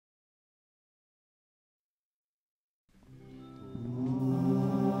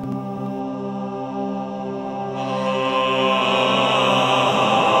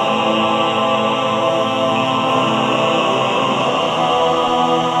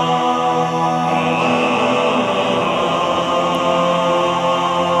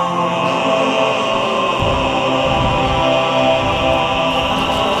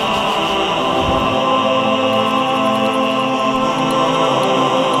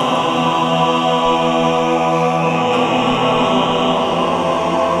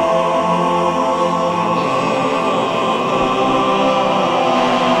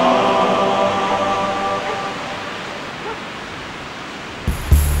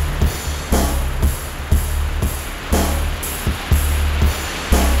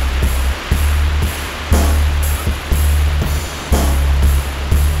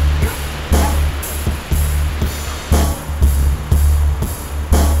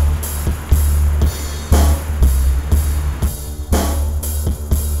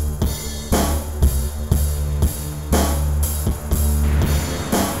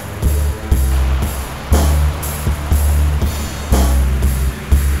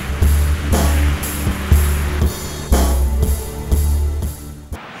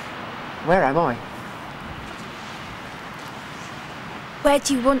Where am I? Where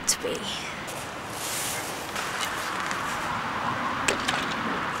do you want to be?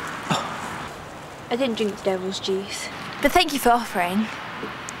 I didn't drink the devil's juice. But thank you for offering.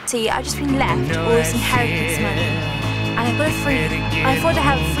 See, I've just been left all this inheritance money. And I've got a free... I thought I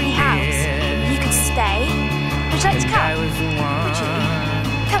have a free house. You could stay. Would you like to come? Would you?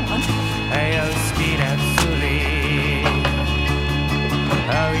 Come on.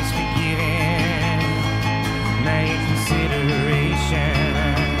 Always forgiving, make consideration.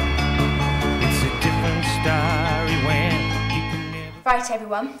 It's a different story when you can never... Right,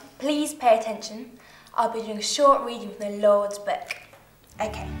 everyone, please pay attention. I'll be doing a short reading from the Lord's book.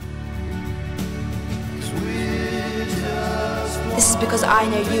 Okay. This is because I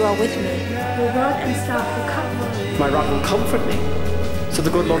know you are with me. Your rod and staff will comfort me. My rod will comfort me, so the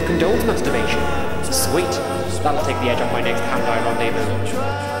good Lord condones masturbation. Sweet. That'll take the edge off my next hand-eye rendezvous.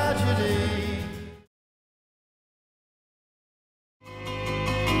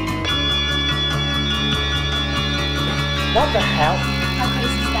 What the hell? How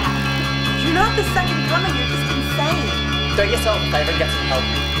crazy is that? You're not the second coming, you're just insane. Do yourself a favour and get some help.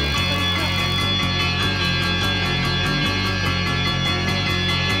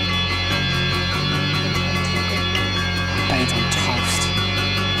 Bane's on toast.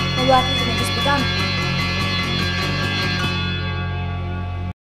 My work has only just begun.